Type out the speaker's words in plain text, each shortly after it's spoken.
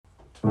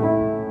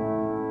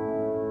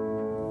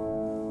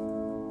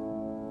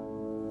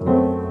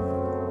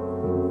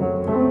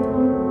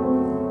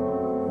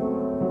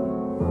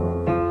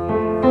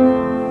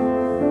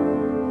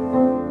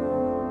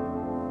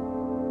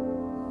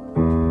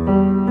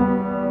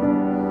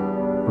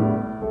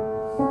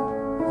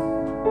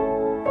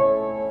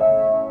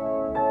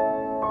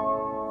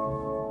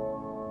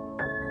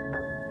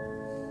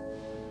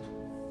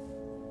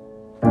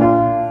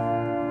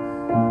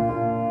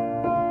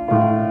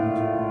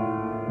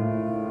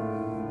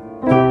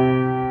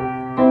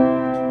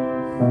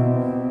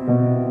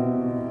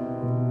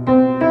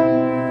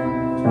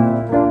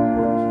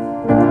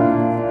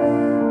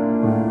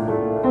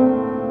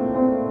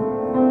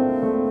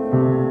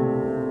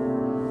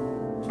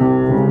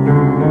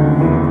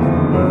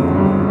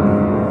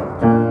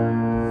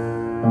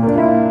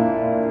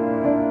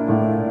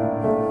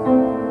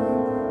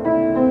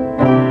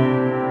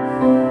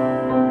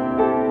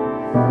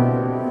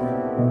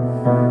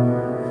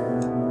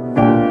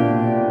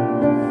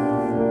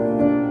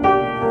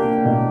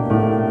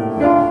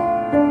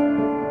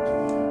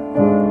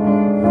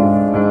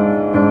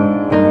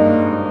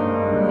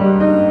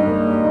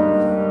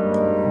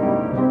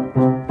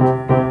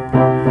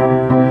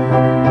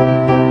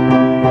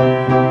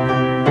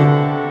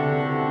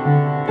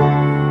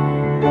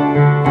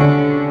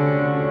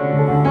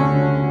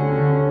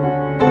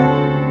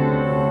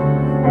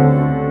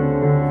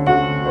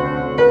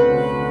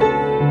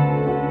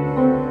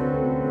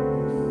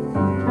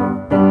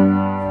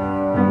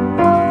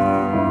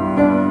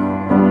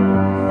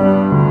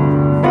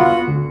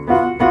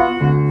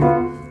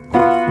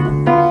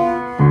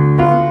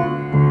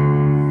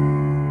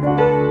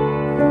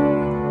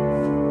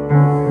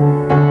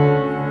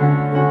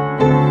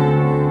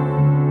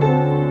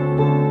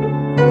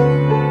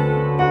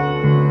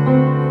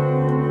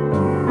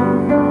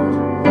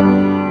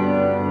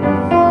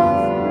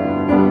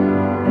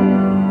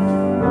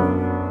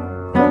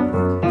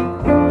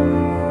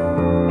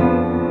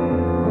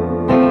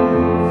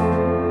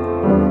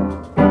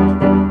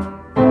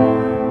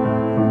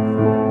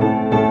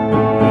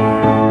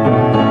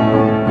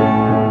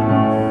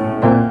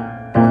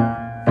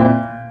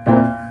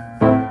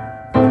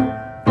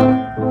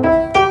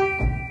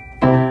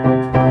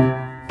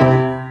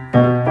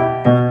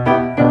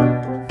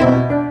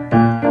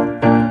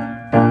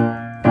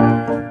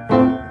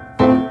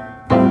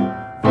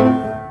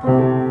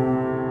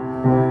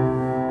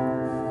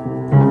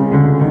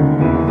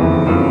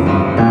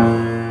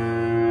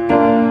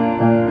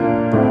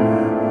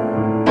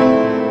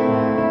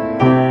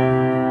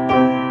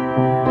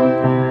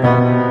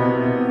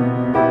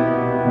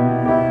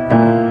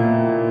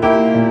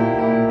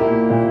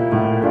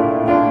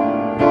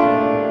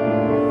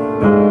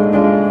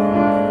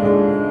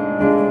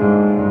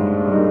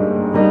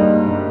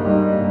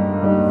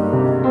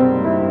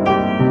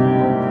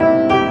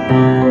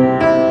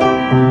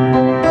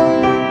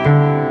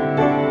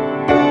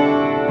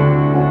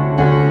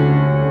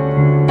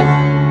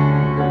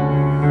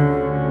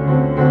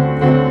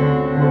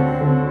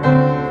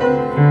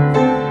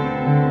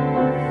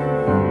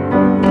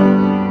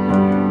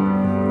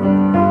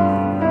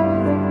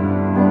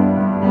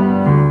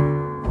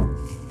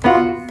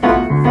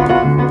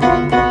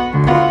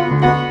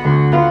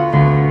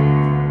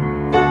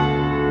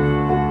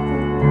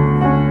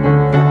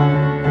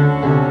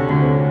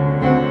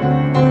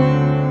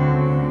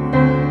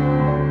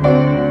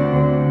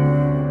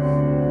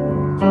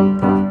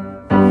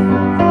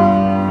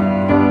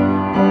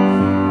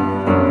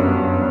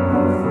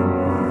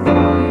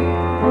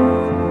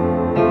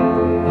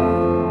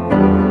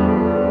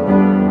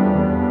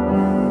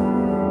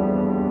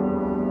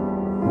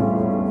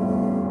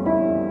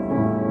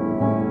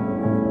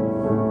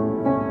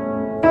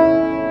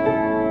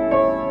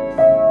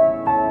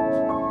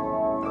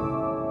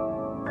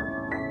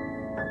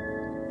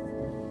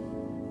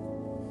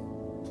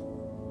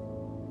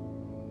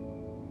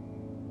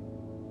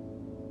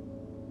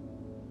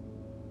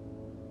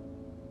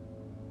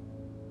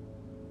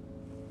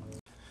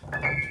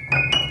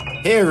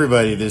Hey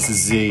everybody, this is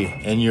Z,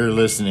 and you're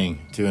listening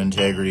to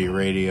Integrity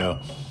Radio.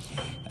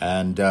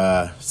 And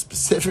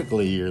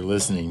specifically, you're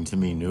listening to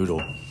me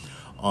noodle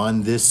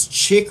on this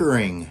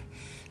Chickering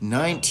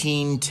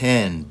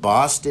 1910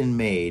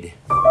 Boston-made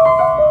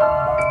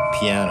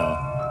piano,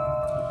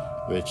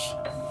 which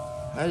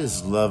I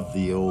just love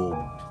the old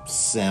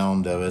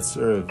sound of it.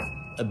 Sort of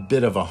a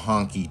bit of a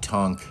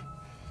honky-tonk,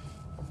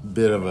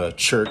 bit of a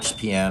church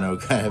piano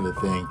kind of a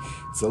thing.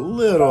 It's a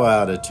little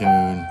out of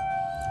tune.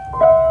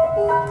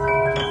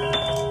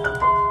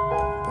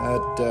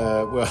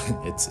 But,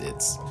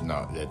 it's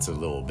not, it's a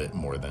little bit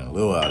more than a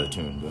little out of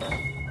tune. But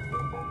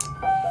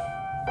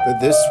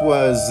this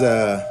was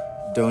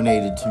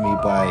donated to me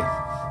by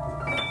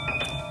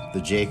the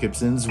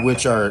Jacobsons,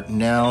 which are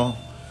now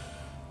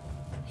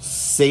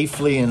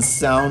safely and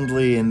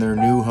soundly in their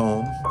new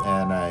home.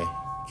 And I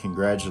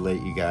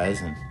congratulate you guys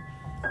and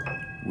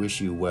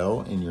wish you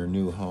well in your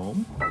new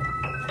home.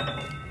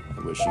 I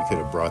wish you could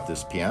have brought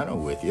this piano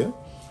with you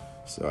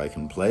so I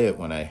can play it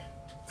when I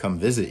come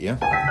visit you.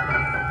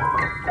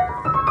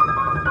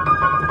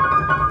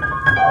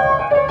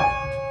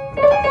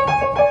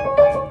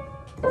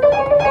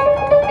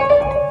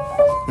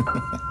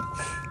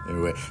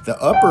 Anyway, the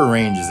upper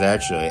range is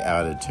actually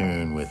out of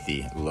tune with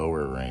the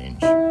lower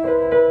range.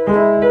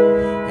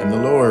 And the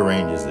lower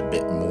range is a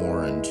bit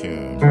more in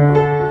tune.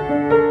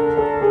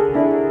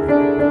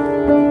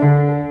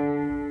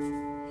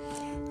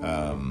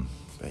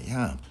 But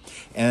yeah.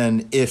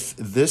 And if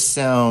this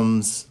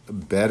sounds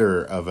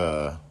better of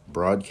a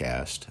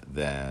broadcast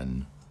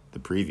than the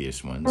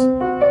previous ones,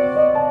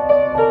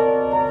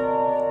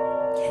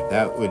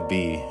 that would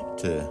be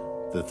to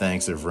the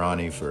thanks of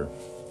Ronnie for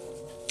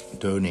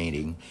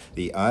donating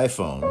the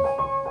iPhone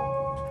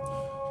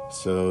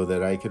so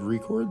that I could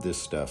record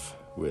this stuff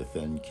with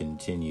and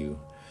continue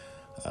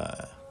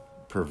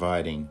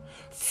providing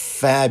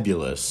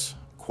fabulous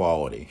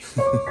quality.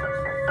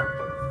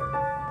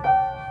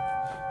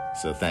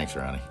 So thanks,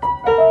 Ronnie.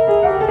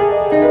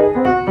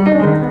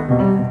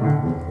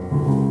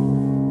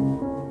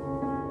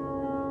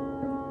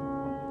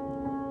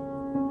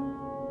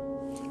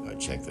 Oh,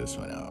 check this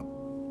one out.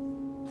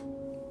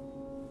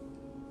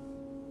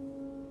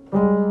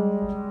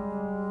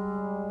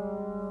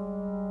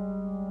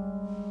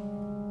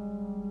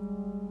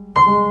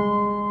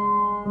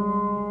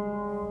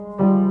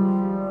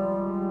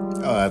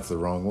 Oh, that's the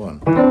wrong one.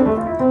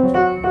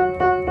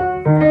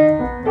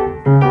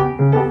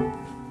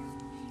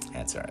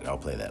 That's all right. I'll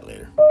play that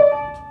later.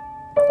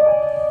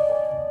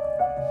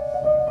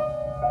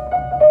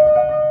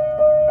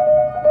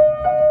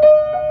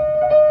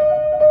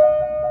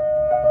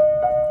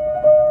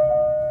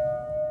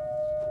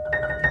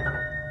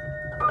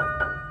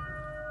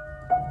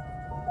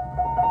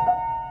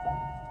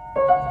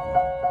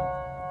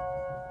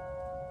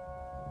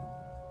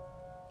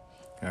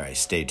 All right,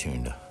 stay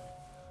tuned.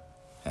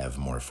 I have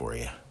more for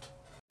you.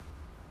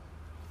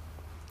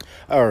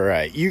 All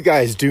right, you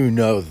guys do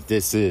know that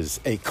this is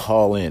a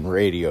call-in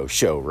radio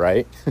show,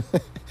 right?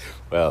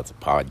 Well, it's a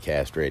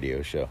podcast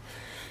radio show.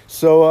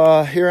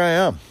 So here I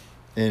am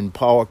in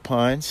Pollock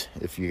Pines,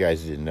 if you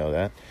guys didn't know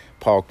that.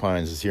 Pollock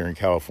Pines is here in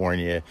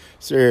California,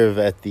 sort of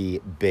at the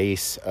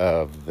base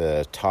of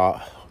the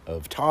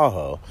of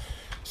Tahoe.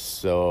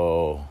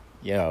 So,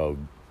 you know,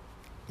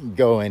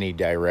 go any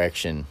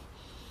direction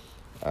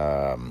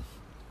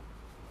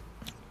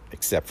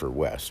except for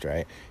west,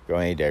 right? Go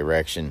any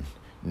direction,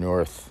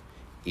 north,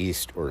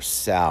 east, or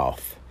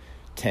south,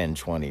 10,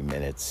 20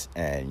 minutes,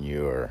 and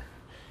you're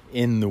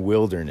in the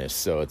wilderness.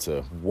 So it's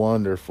a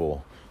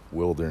wonderful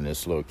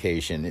wilderness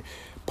location.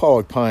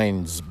 Pollock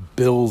Pines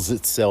bills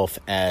itself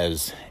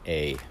as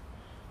a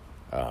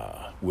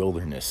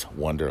wilderness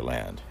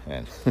wonderland,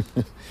 and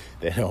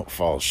they don't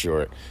fall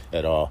short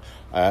at all.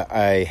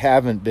 I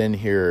haven't been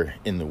here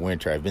in the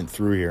winter. I've been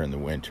through here in the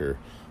winter,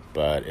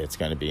 but it's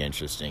going to be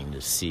interesting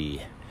to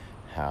see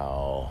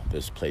how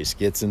this place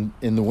gets in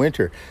the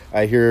winter.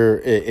 I hear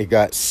it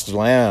got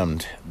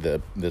slammed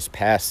this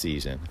past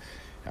season,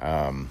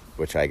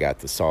 which I got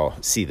to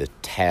see the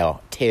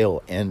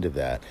tail end of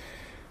that.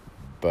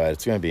 But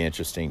it's going to be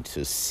interesting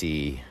to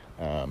see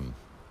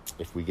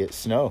if we get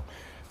snow.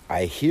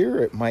 I hear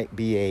it might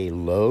be a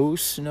low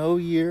snow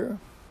year.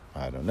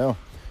 I don't know.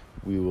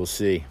 We will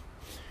see.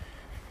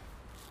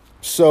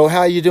 So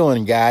how you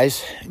doing,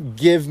 guys?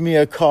 Give me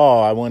a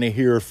call. I want to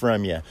hear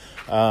from you.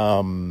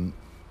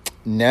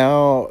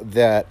 Now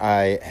that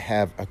I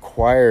have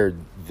acquired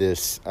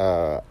this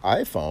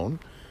iPhone,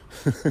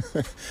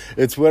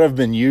 it's what I've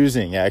been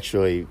using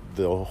actually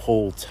the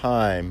whole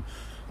time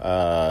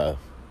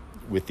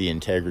with the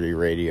Integrity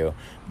Radio,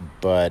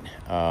 but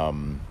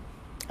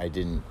I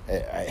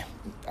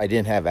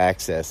didn't have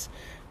access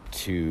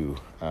to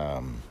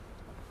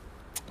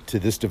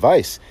this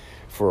device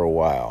for a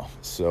while.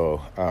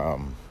 So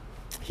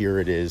here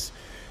it is,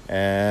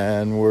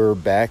 and we're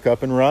back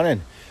up and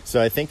running.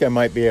 So I think I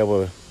might be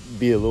able to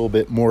be a little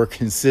bit more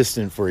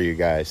consistent for you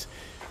guys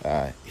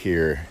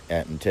here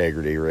at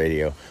Integrity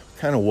Radio.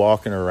 Kind of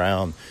walking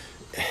around.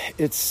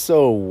 It's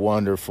so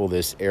wonderful,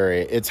 this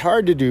area. It's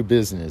hard to do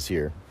business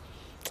here.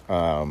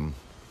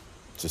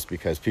 just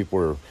because people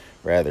were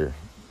rather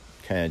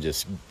kind of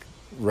just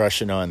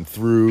rushing on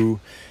through.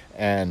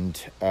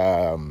 And,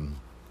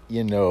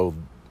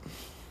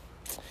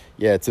 yeah,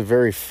 it's a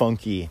very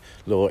funky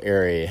little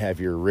area. You have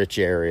your rich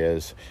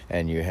areas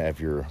and you have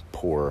your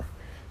poor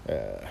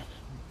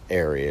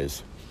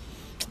areas.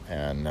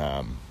 And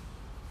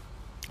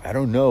I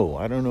don't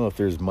know if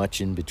there's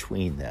much in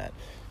between that.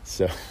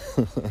 So,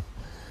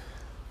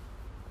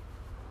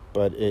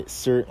 but it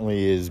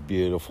certainly is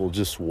beautiful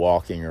just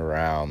walking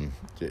around.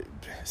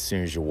 As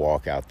soon as you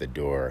walk out the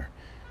door,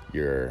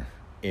 you're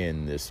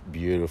in this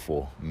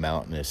beautiful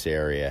mountainous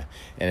area.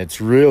 And it's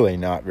really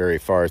not very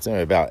far. It's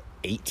only about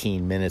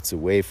 18 minutes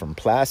away from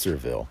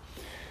Placerville.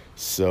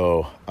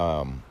 So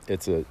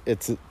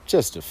it's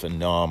just a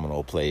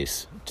phenomenal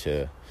place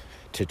to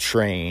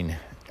train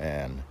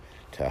and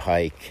to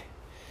hike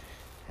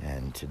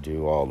and to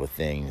do all the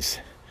things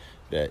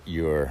that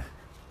your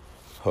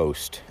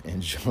host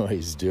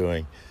enjoys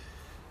doing.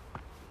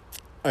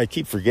 I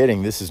keep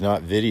forgetting this is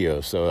not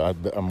video, so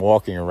I'm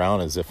walking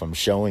around as if I'm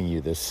showing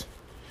you this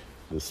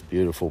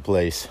beautiful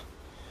place.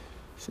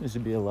 Seems to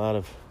be a lot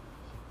of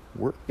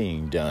work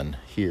being done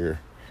here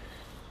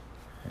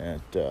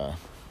at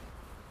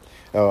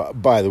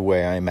by the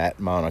way, I'm at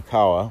Mauna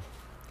Kawa,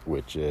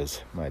 which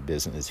is my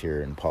business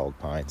here in Pollock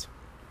Pines.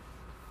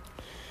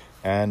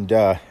 And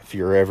if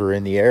you're ever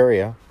in the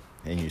area,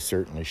 and you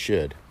certainly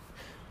should,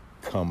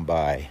 come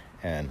by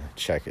and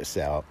check us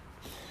out.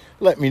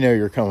 Let me know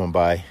you're coming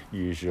by.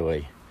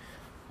 Usually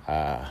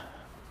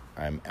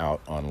I'm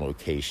out on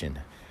location,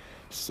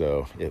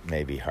 so it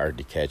may be hard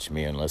to catch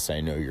me unless I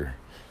know you're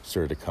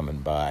sort of coming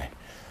by.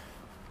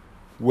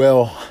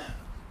 Well,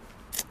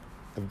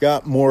 I've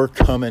got more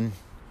coming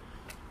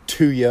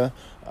to you.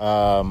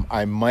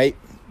 I might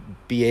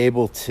be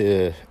able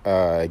to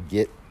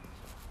get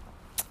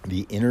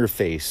the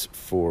interface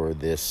for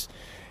this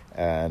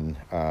and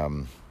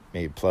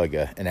maybe plug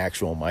an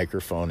actual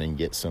microphone and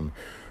get some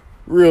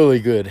really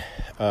good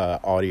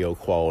audio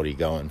quality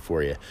going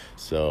for you.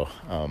 So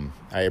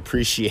I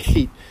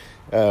appreciate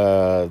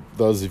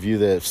those of you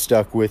that have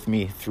stuck with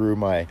me through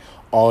my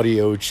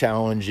audio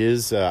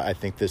challenges. I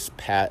think this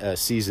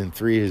season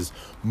 3 has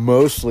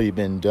mostly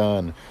been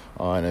done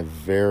on a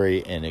very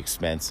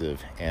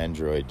inexpensive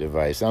Android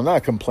device. I'm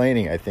not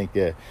complaining. I think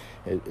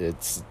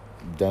it's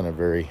done a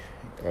very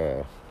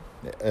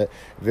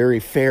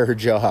fair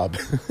job.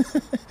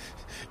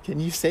 Can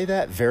you say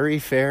that? Very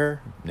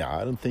fair? No,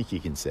 I don't think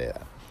you can say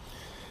that.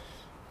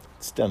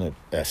 It's done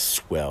a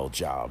swell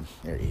job.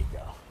 There you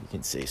go. You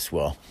can say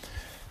swell.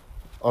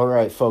 All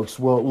right, folks.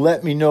 Well,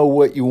 let me know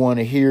what you want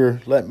to hear.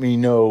 Let me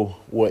know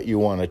what you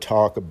want to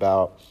talk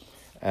about.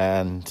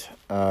 And,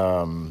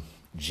 I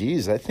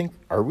think,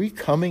 are we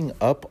coming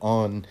up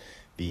on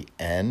the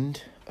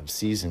end of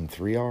season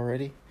 3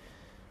 already?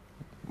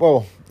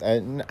 Well,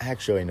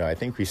 actually, no. I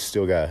think we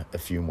still got a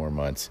few more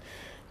months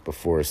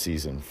before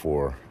season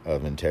 4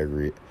 of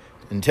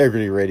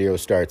Integrity Radio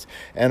starts.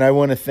 And I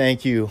want to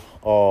thank you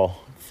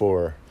all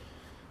for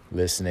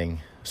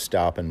listening,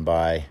 stopping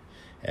by,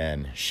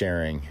 and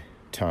sharing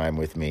time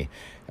with me.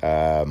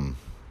 I'll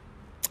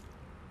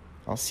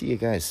see you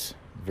guys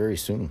very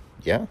soon.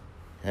 Yeah?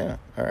 All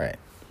right.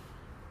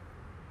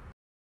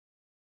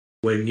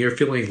 When you're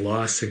feeling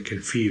lost and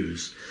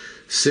confused,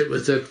 sit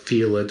with it,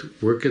 feel it,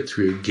 work it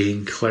through,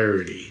 gain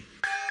clarity.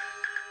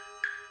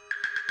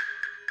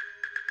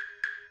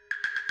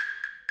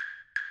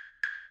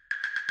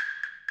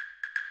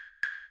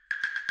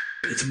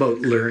 It's about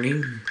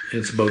learning, and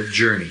it's about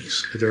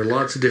journeys. There are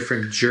lots of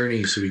different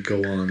journeys that we go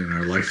on in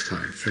our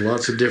lifetime. There are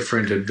lots of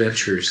different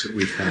adventures that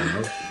we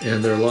have,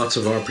 and there are lots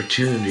of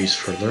opportunities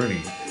for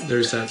learning.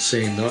 There's that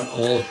saying, not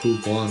all who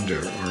wander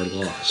are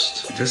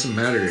lost. It doesn't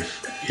matter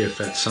if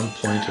at some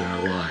point in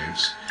our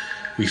lives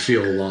we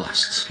feel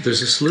lost.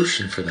 There's a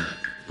solution for that.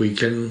 We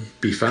can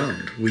be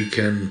found. We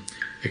can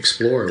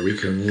explore. We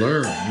can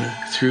learn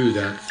through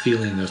that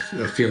feeling of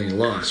feeling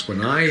lost.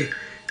 When I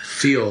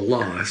feel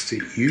lost,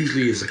 it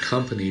usually is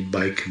accompanied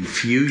by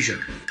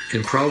confusion.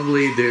 And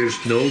probably there's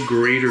no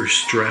greater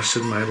stress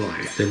in my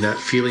life than that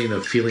feeling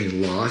of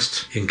feeling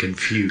lost and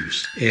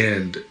confused.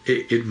 And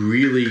it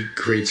really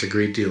creates a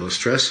great deal of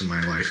stress in my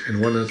life.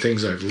 And one of the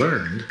things I've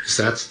learned is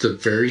that's the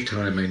very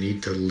time I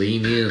need to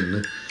lean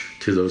in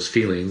to those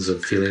feelings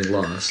of feeling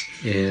lost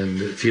and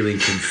feeling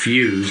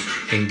confused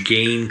and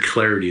gain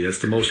clarity. That's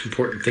the most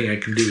important thing I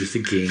can do, is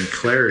to gain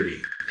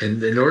clarity.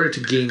 And in order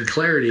to gain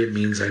clarity, it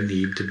means I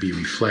need to be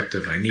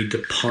reflective. I need to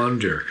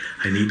ponder.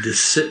 I need to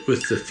sit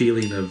with the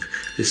feeling of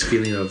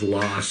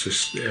loss,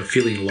 this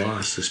feeling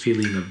lost, this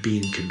feeling of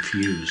being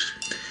confused.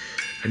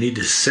 I need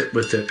to sit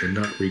with it and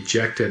not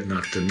reject it,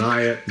 not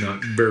deny it,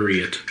 not bury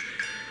it,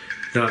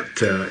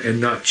 and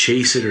not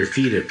chase it or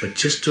feed it, but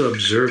just to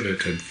observe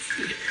it and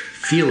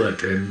feel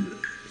it and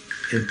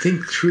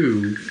think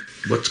through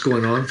what's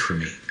going on for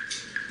me.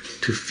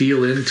 To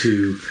feel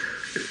into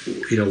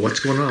what's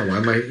going on? Why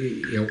am I,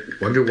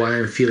 wonder why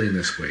I'm feeling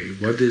this way?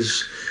 What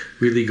is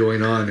really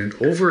going on? And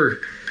over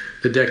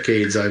the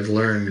decades, I've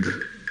learned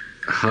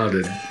how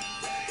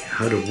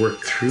how to work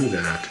through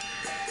that.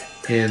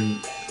 And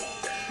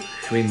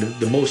I mean,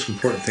 the most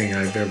important thing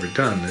I've ever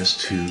done is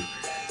to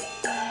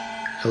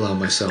allow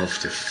myself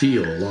to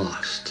feel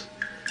lost,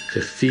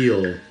 to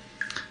feel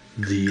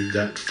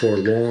that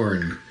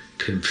forlorn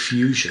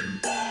confusion,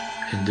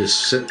 and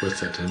just sit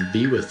with it and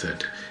be with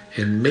it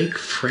and make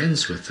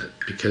friends with it,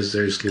 because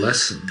there's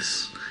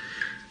lessons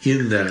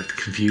in that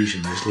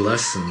confusion. There's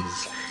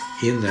lessons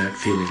in that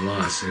feeling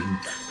lost. And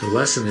the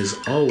lesson is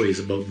always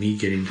about me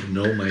getting to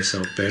know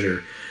myself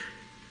better.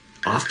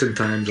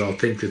 Oftentimes I'll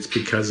think it's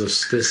because of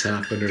this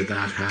happened or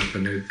that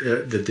happened, or,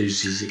 that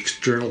there's these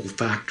external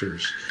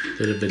factors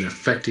that have been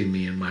affecting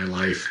me in my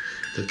life,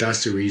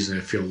 that's the reason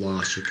I feel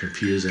lost or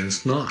confused, and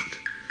it's not.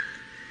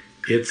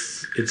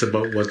 It's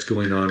about what's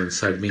going on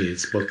inside me.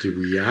 It's about the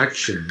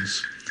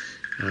reactions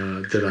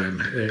that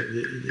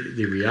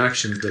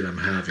I'm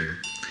having.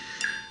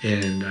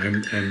 And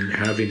I'm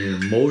having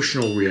an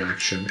emotional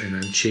reaction, and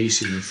I'm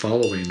chasing and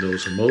following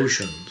those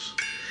emotions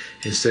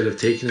instead of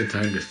taking the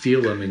time to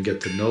feel them and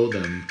get to know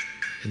them,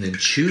 and then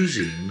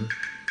choosing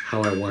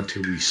how I want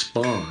to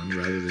respond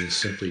rather than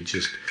simply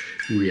just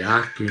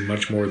react. We're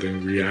much more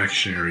than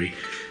reactionary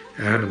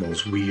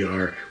animals. We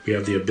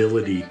have the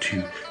ability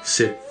to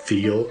sit,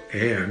 feel,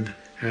 and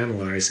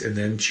analyze, and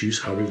then choose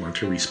how we want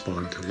to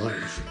respond to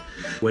life.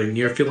 When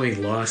you're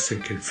feeling lost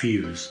and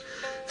confused,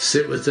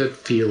 sit with it,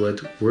 feel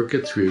it, work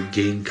it through,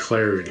 gain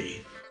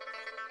clarity.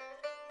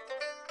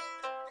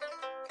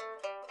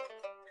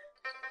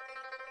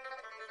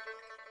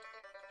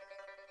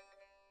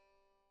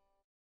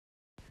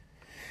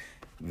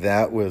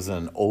 That was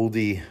an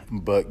oldie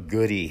but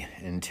goodie,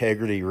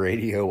 Integrity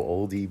Radio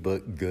oldie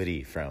but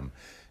goodie from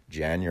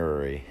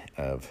January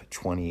of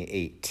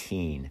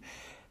 2018.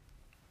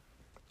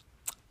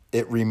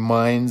 It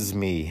reminds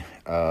me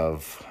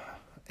of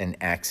an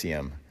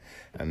axiom,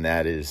 and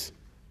that is,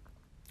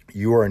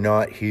 you are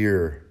not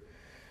here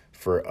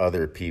for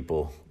other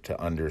people to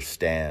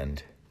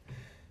understand.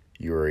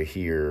 You are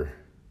here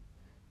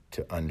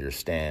to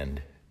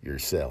understand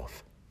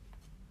yourself.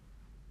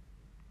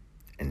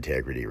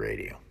 Integrity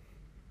Radio.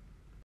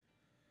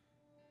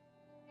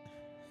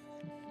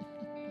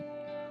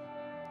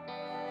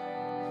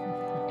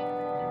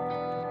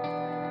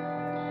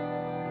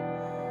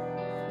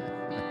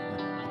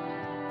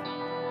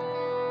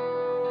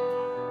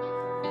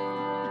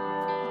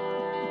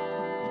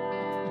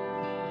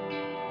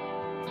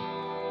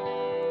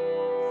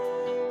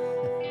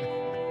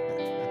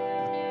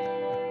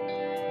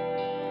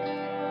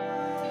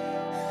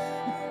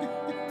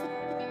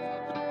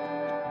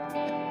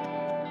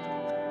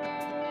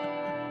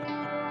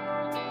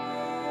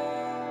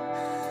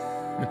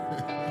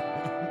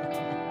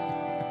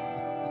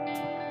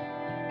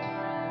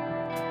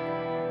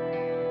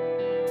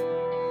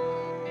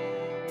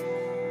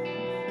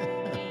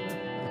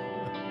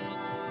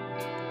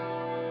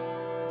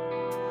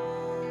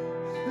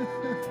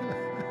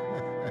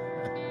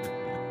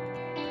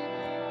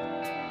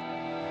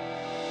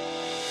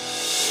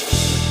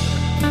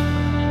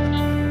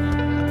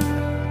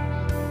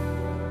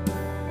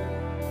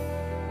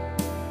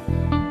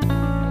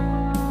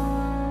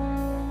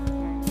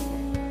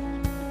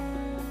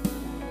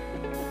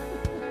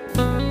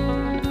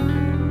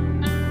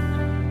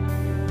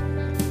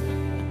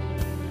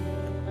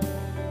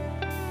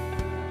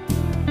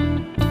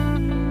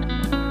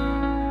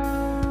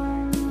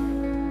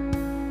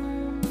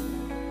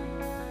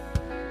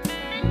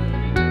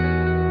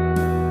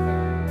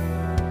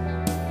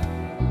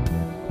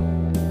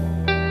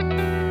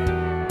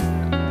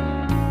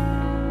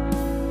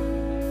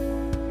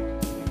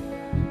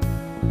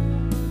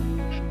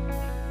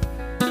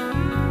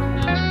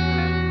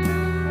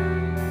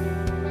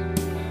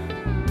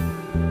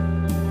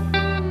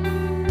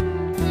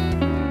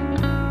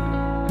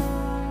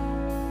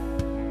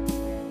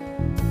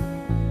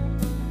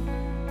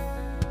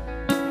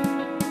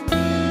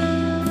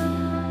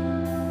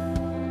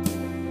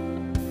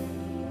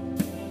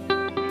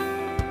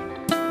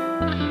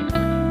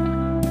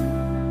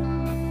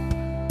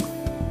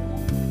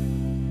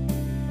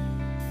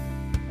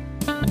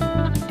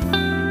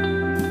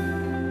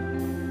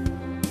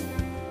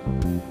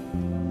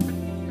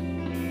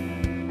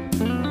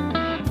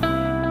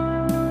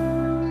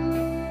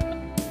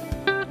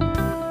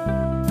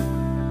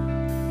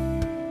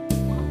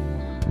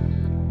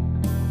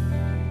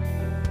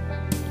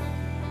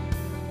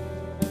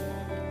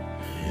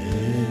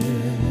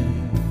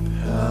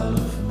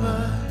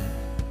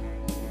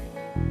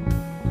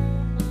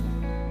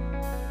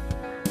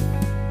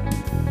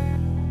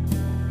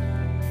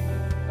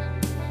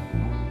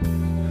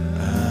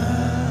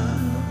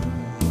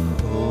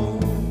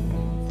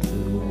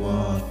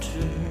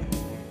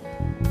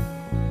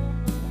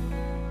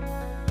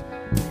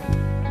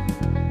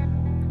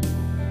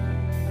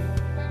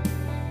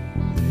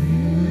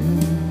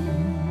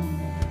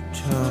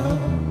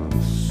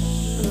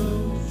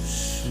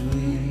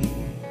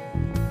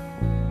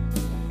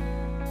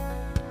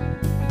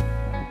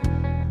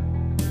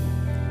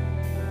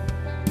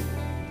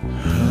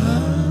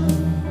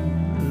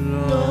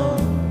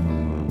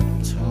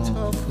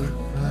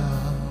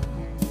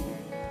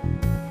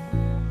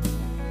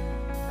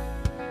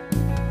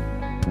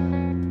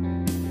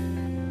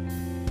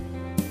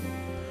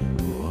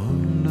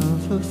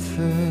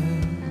 affair.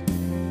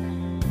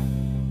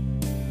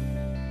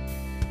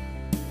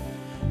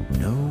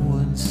 No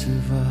one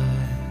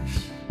survives.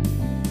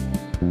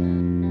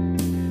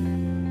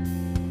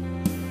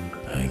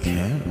 I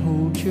can't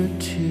hold your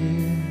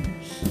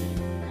tears.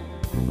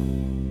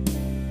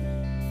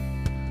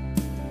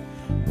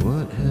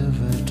 What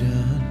have I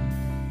done?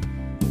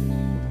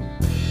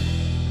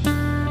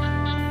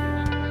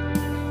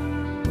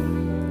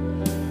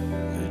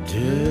 The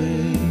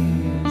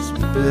day's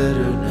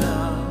better now.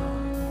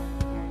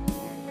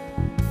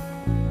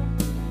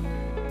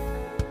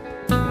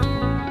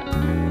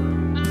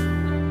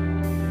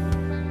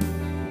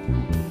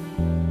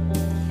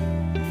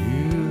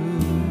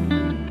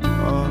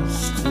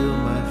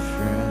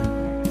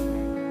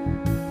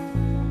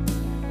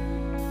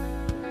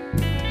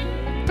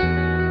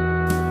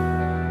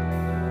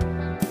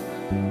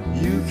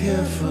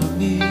 Care for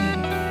me, I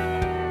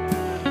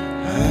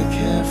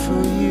care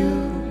for you.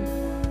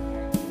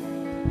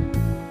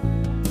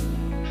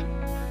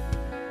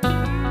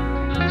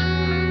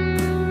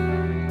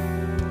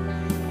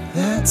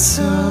 That's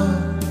all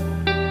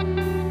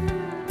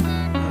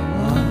I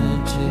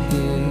wanted to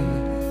hear.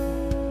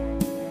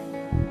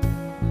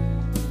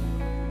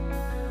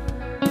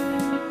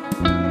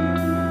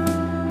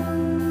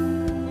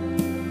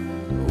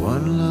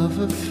 One love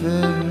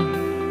affair.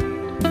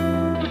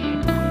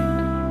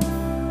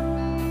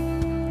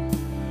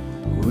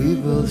 We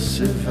both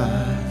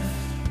survive.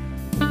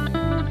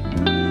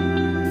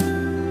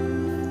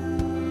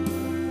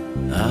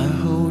 I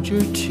hold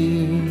your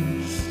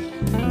tears.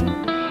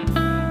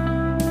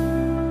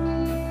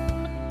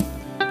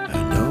 I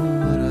know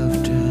what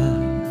I've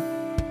done.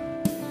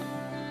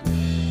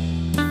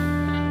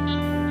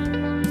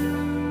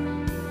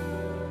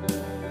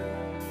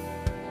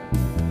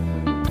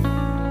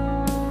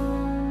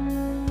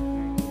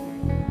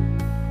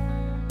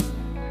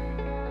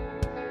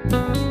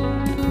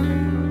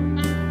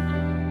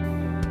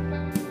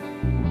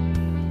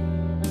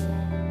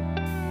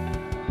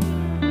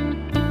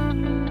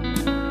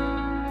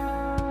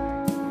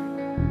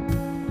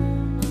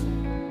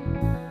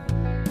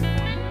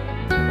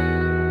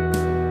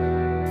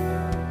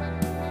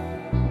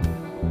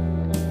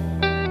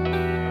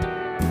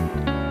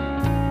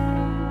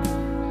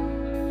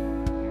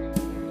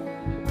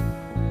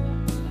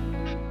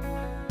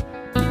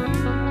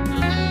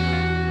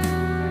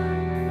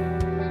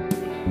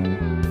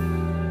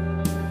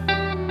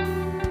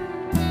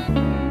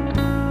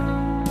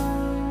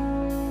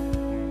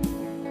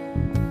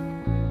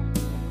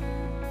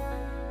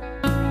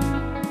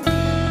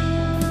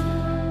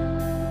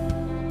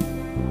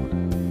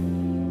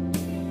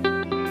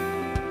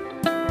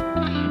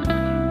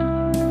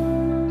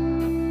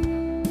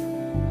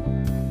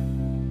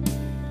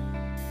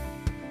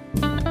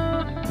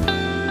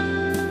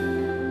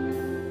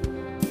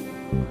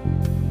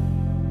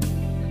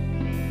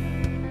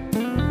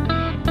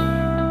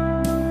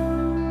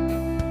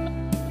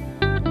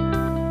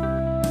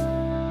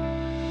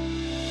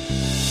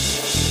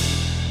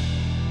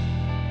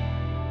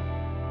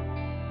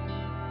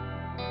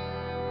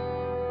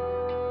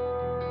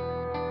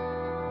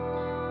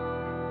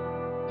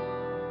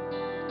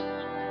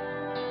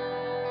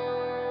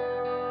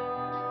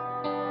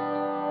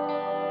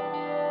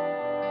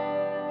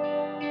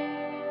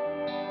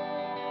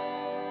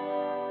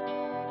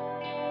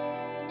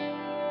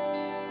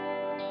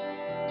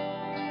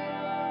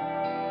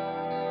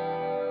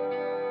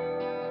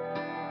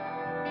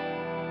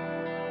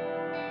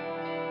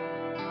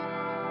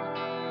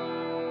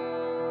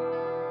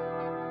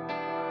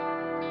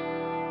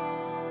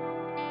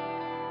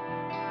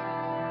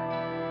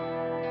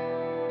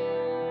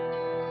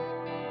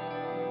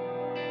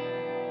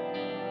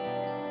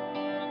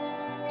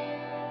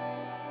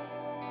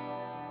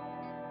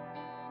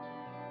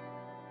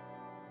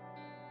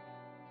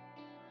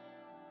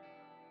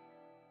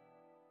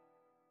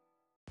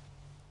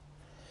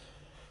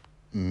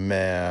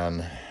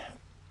 Man,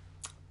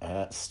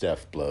 that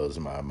stuff blows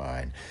my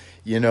mind.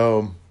 You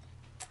know,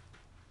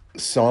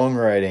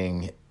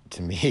 songwriting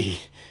to me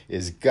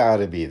is got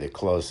to be the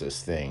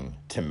closest thing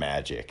to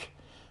magic.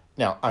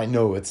 Now, I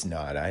know it's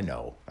not. I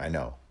know.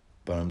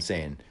 But I'm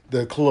saying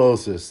the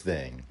closest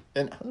thing.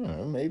 And I don't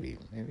know, maybe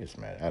it's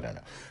magic. I don't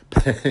know.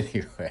 But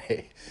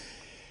anyway,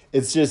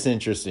 it's just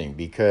interesting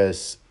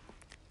because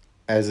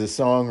as a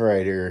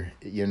songwriter,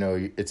 you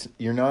know,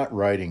 you're not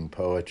writing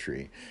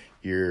poetry.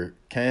 You're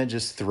kind of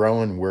just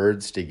throwing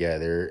words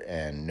together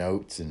and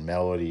notes and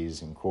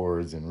melodies and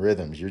chords and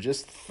rhythms. You're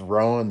just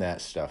throwing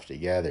that stuff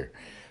together,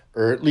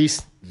 or at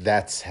least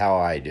that's how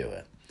I do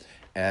it.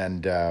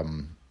 And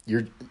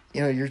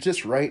you're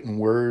just writing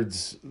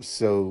words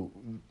so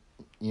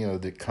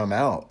that come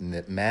out and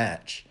that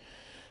match.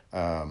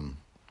 And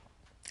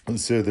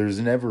so there's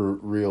never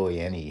really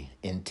any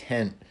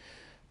intent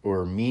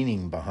or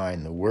meaning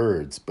behind the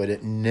words, but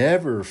it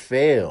never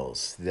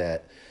fails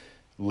that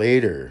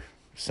later,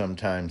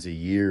 sometimes a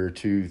year,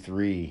 2,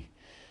 3,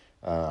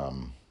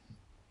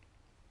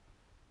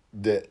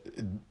 that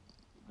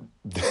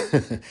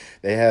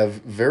they have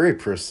very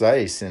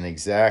precise and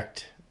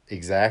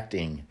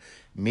exacting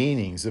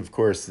meanings. Of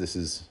course, this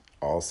is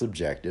all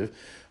subjective,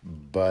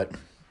 but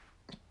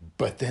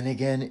then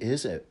again,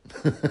 is it?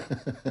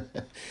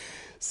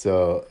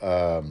 So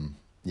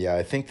yeah,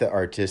 I think the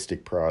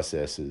artistic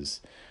process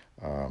is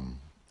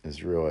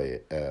really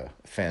a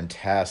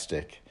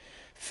fantastic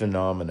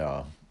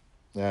phenomena.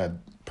 Uh,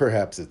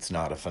 Perhaps it's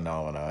not a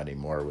phenomena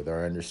anymore with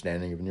our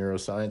understanding of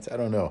neuroscience. I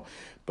don't know,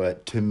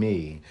 but to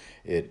me,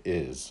 it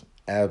is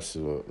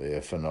absolutely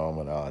a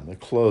phenomenon. The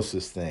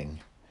closest thing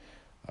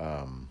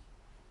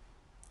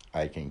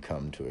I can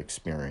come to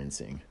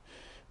experiencing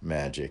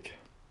magic.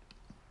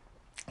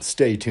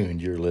 Stay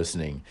tuned. You're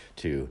listening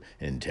to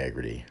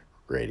Integrity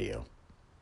Radio.